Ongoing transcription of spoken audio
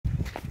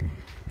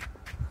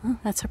Well,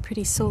 that's a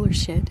pretty solar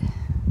shed.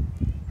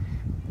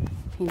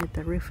 Painted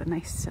the roof a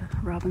nice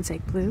robin's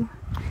egg blue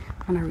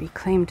on a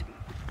reclaimed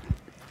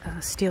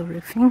steel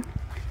roofing.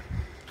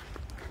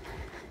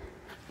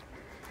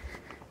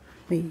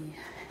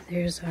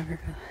 There's our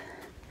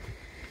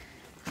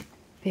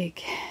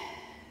big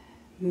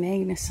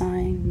Magnum.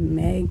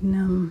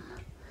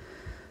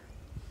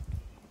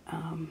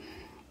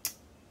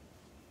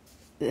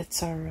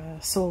 It's our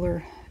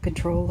solar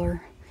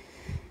controller.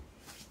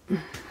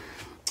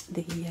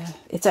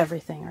 It's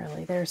everything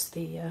really. There's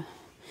the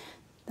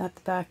at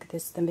the back of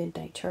this, the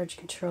midnight charge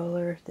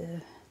controller.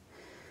 The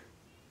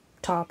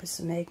top is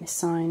the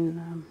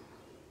Magnesign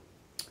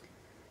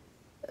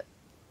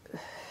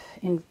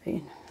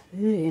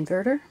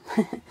inverter.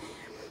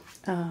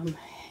 And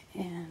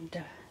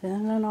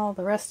then all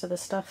the rest of the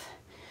stuff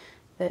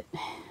that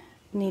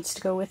needs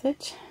to go with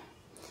it.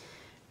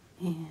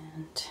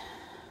 And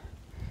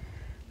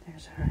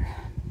there's our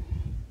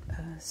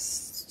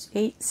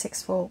 8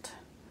 6-volt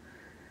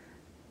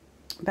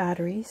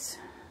batteries.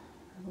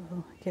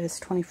 Will give us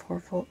 24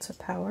 volts of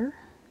power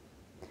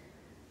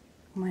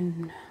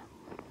when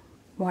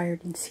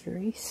wired in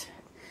series.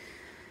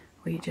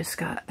 We just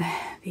got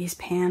these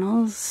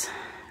panels,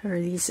 or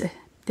this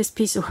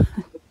piece of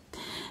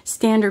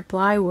standard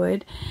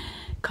plywood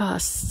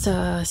costs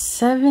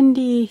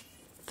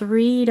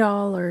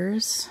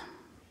 $73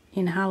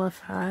 in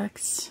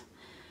Halifax.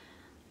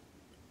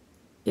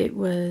 It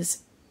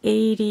was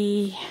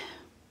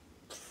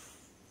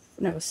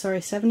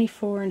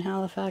 74 in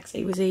Halifax.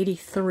 It was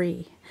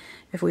 83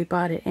 if we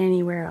bought it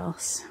anywhere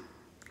else.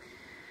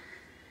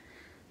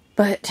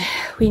 But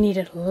we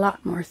needed a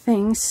lot more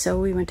things, so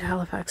we went to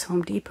Halifax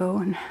Home Depot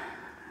and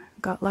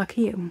got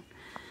lucky and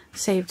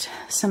saved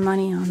some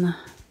money on the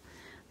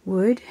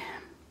wood.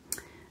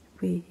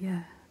 We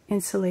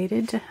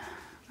insulated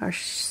our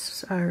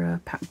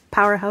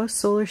powerhouse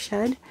solar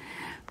shed.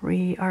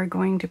 We are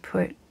going to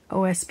put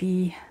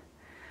OSB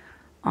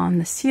on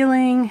the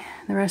ceiling,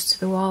 the rest of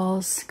the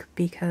walls,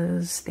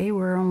 because they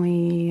were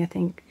only, I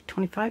think,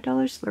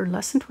 $25 or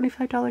less than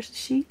 $25 a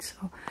sheet.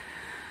 So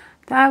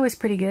that was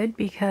pretty good,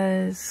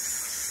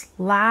 because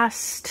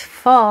last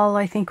fall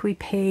I think we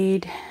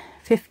paid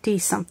 50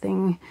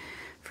 something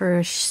for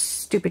a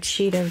stupid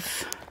sheet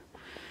of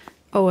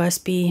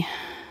OSB.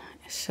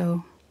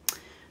 So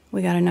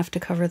we got enough to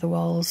cover the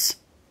walls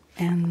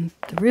and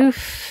the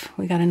roof.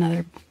 We got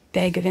another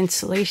bag of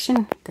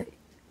insulation. The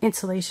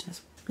insulation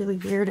is really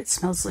weird. It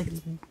smells like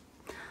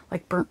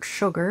burnt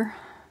sugar.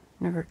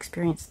 Never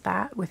experienced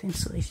that with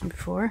insulation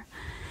before.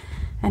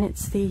 And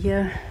it's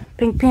the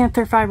Pink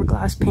Panther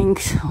fiberglass pink,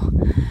 so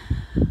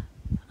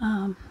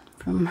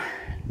from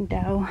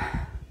Dow.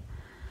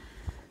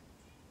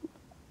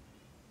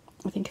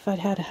 I think if I'd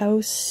had a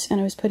house and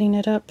I was putting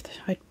it up,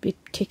 I'd be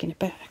taking it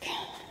back.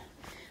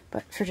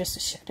 But for just a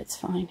shed, it's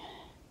fine.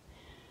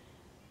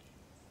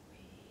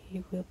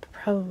 We will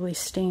probably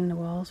stain the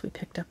walls. We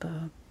picked up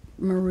a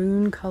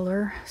maroon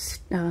color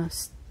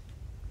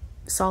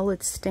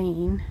solid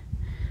stain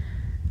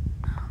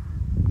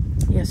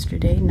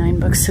yesterday,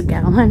 $9 a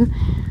gallon.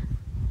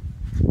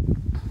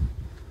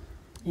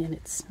 And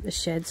it's the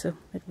shed, so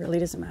it really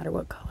doesn't matter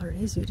what color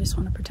it is. You just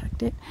want to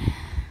protect it.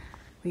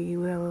 We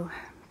will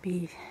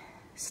be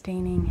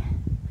staining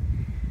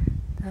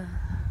the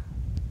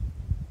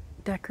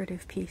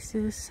decorative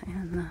pieces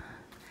and the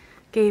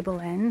gable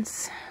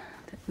ends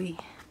that we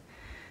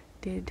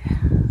did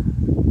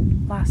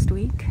last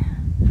week.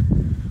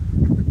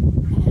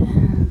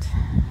 And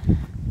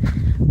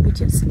we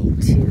just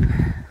need to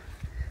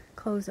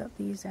close up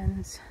these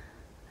ends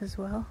as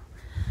well.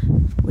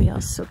 We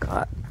also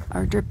got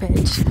our drip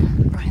edge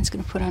Brian's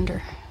going to put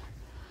under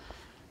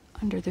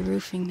the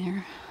roofing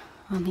there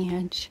on the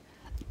edge,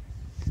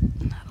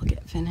 and that'll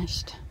get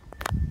finished.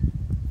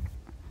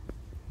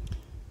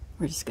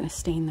 We're just going to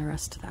stain the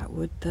rest of that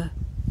wood the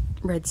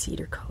red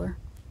cedar color.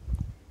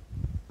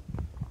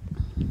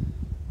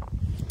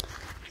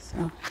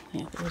 So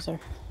yeah, there's our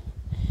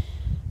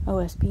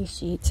OSB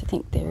sheets. I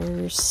think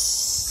there's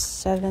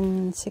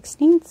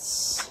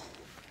 7/16,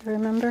 I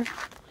remember.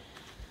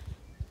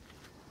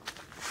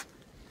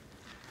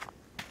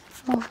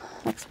 So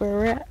that's where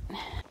we're at.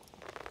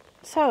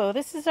 So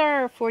this is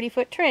our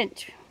 40-foot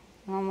trench.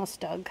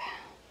 Almost dug.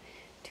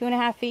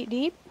 2.5 feet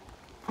deep.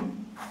 A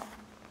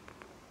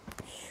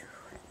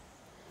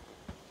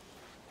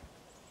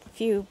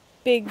few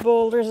big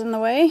boulders in the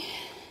way.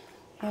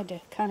 Had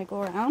to kind of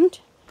go around.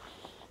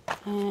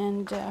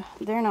 And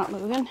they're not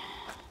moving.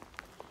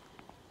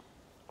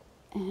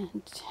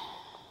 And it's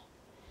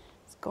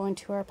going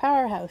to our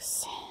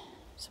powerhouse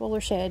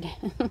solar shed.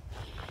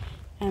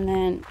 And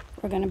then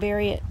we're going to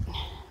bury it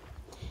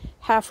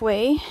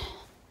halfway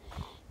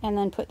and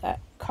then put that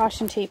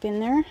caution tape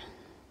in there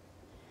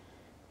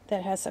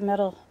that has a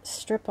metal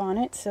strip on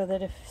it, so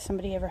that if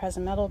somebody ever has a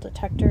metal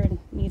detector and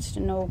needs to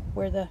know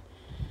where the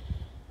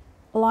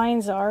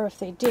lines are, if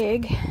they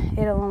dig,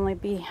 it'll only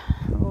be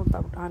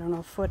about, I don't know,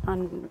 a foot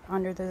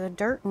under the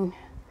dirt, and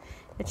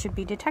it should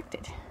be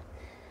detected.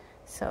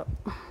 So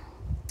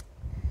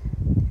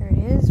there it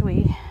is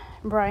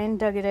Brian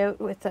dug it out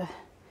with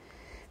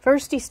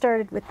first he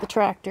started with the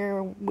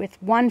tractor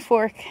with one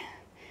fork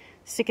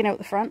sticking out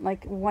the front,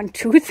 like one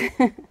tooth.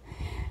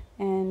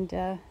 And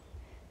so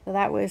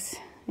that was,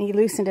 he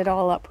loosened it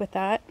all up with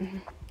that,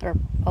 or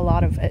a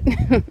lot of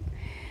it.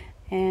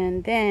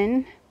 And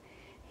then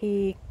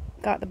he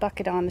got the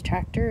bucket on the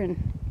tractor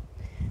and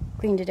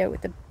cleaned it out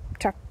with the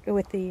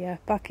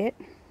bucket.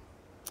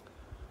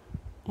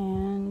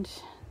 And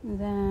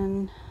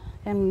then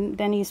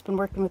he's been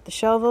working with the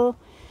shovel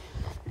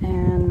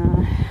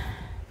and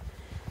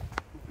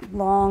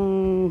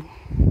long,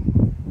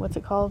 what's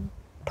it called?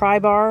 Pry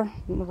bar,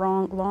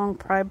 long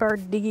pry bar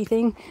diggy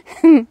thing,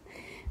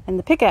 and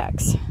the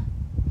pickaxe.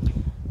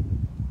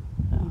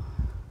 So.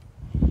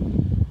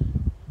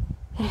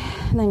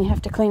 And then you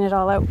have to clean it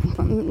all out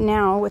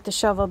now with the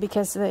shovel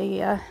because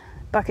the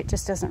bucket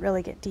just doesn't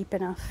really get deep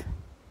enough.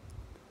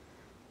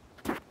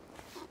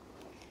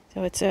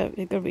 So it's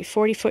going to be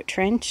 40-foot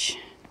trench,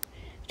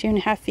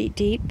 2.5 feet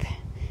deep.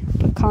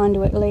 Put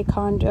conduit, lay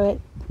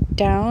conduit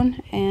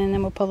down, and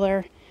then we'll pull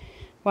our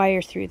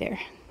wire through there.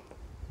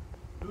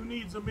 Who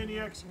needs a mini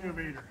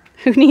excavator?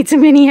 Who needs a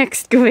mini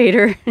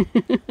excavator? I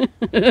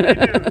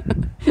do.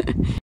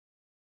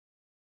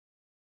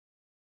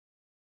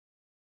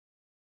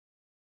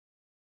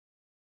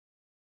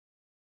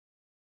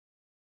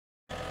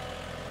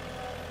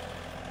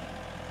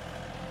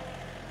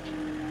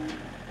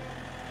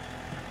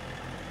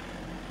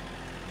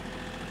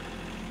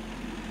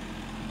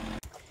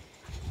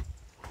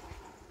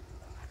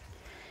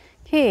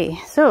 Okay,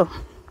 so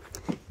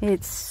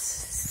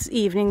it's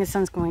evening, the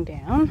sun's going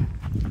down,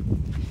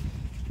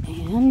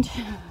 and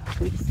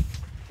we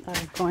are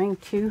going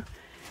to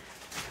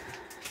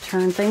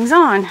turn things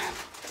on.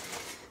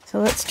 So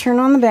let's turn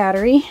on the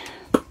battery.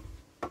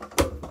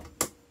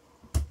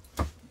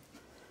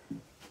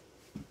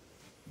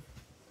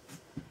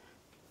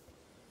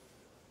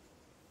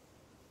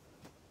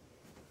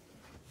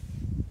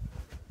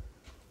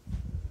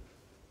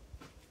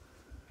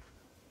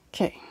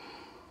 Okay.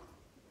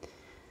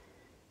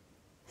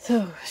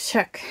 So,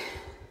 check.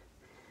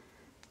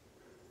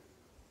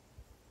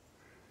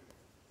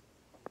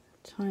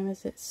 What time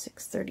is it?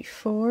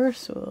 6:34,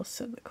 so we'll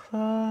set the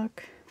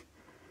clock.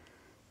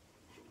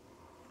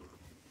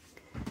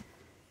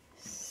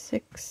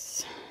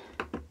 6.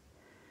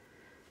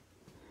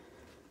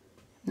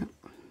 No,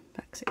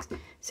 back 6.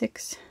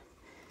 6.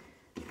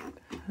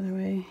 Other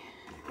way.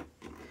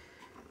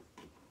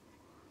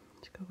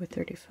 Let's go with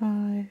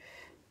 35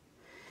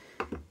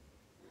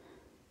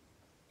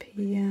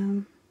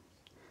 p.m.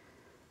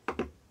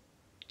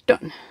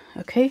 Done.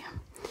 Okay,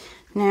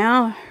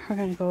 now we're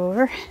going to go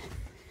over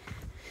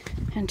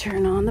and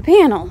turn on the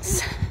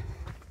panels.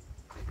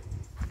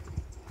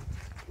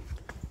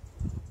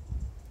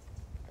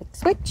 Click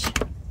switch.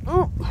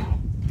 Oh,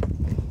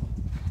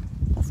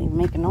 doesn't even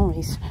make a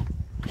noise.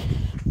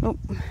 Oh,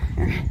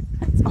 there,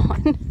 that's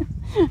on.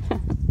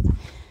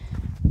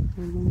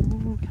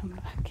 And come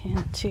back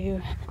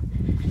into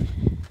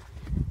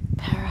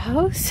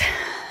powerhouse,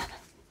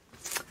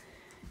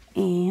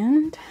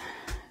 and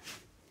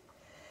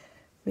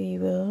we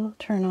will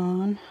turn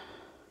on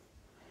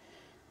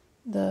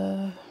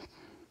the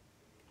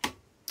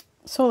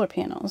solar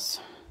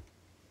panels.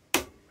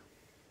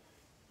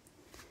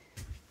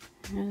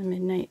 And the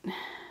midnight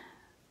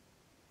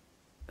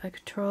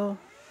control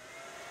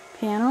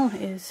panel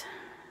is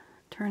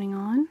turning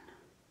on.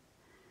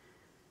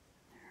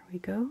 There we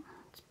go.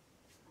 It's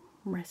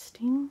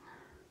resting.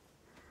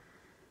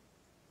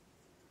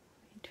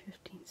 Wait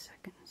 15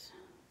 seconds.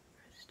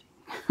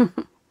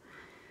 Resting.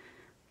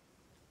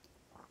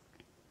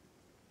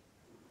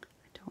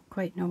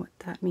 Quite know what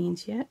that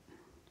means yet,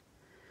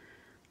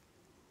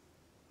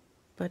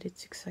 but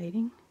it's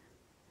exciting.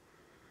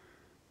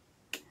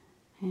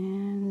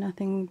 And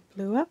nothing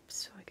blew up,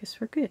 so I guess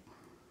we're good.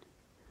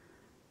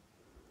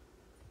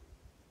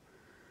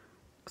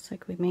 Looks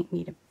like we might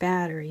need a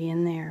battery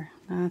in there.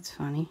 That's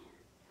funny.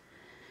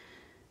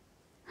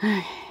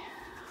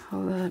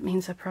 Although that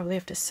means I probably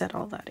have to set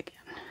all that again.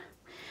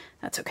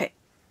 That's okay.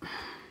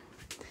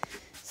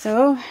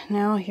 So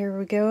now here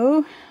we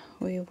go.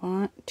 We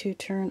want to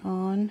turn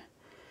on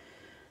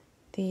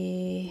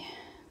the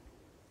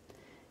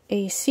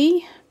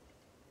AC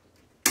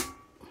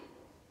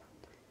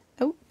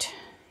out,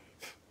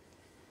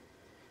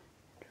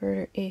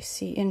 inverter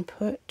AC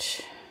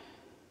input.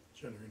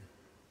 Generator.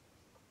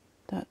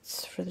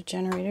 That's for the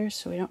generator,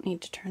 so we don't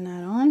need to turn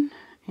that on.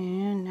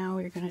 And now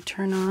we're going to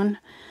turn on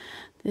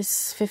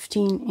this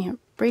 15 amp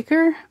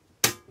breaker.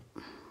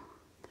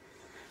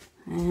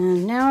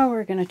 And now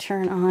we're going to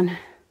turn on.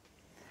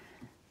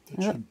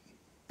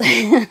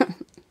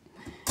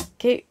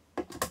 Okay.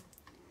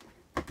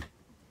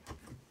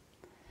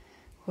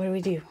 What do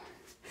we do?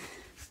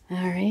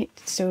 Alright,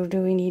 so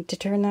do we need to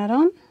turn that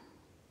on?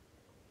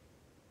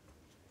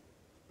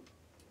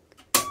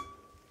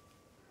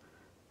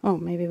 Oh,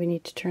 maybe we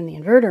need to turn the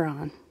inverter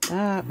on.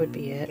 That would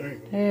be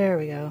it. There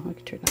we go. We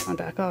can turn that one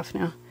back off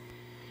now.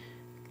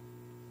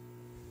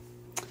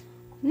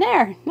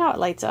 There! Now it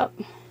lights up.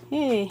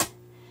 Yay!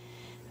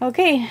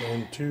 Okay.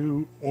 And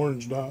 2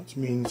 orange dots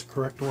means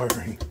correct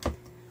wiring.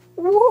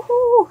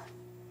 Woohoo!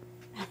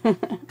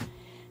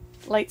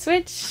 Light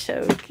switch.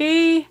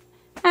 Okay.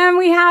 And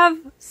we have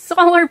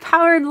solar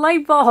powered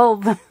light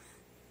bulb.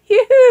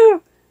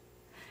 Yoo-hoo!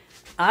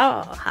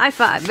 Oh, high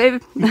five, baby.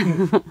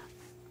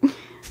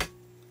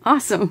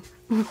 Awesome.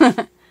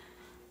 There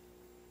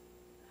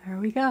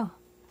we go.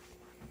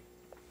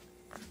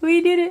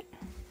 We did it.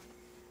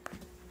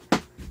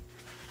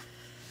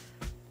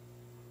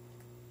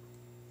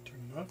 Turn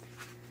it up.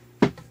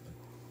 Turn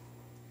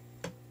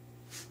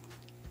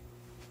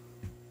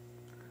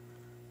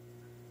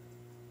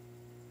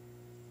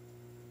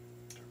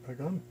it back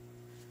on.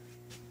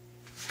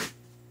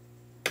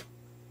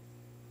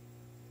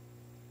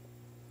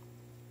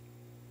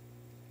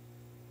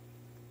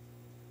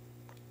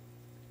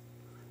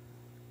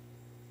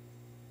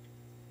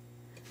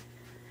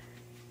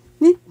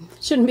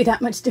 Shouldn't be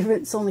that much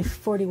different. It's only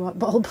 40-watt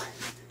bulb.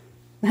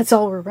 That's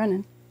all we're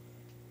running.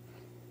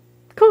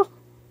 Cool.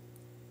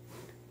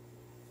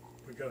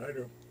 We got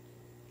hydro.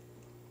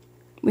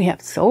 We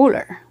have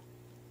solar.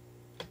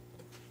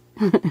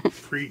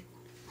 Free.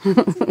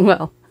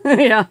 Well,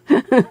 yeah.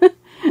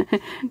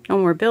 No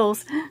more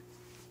bills.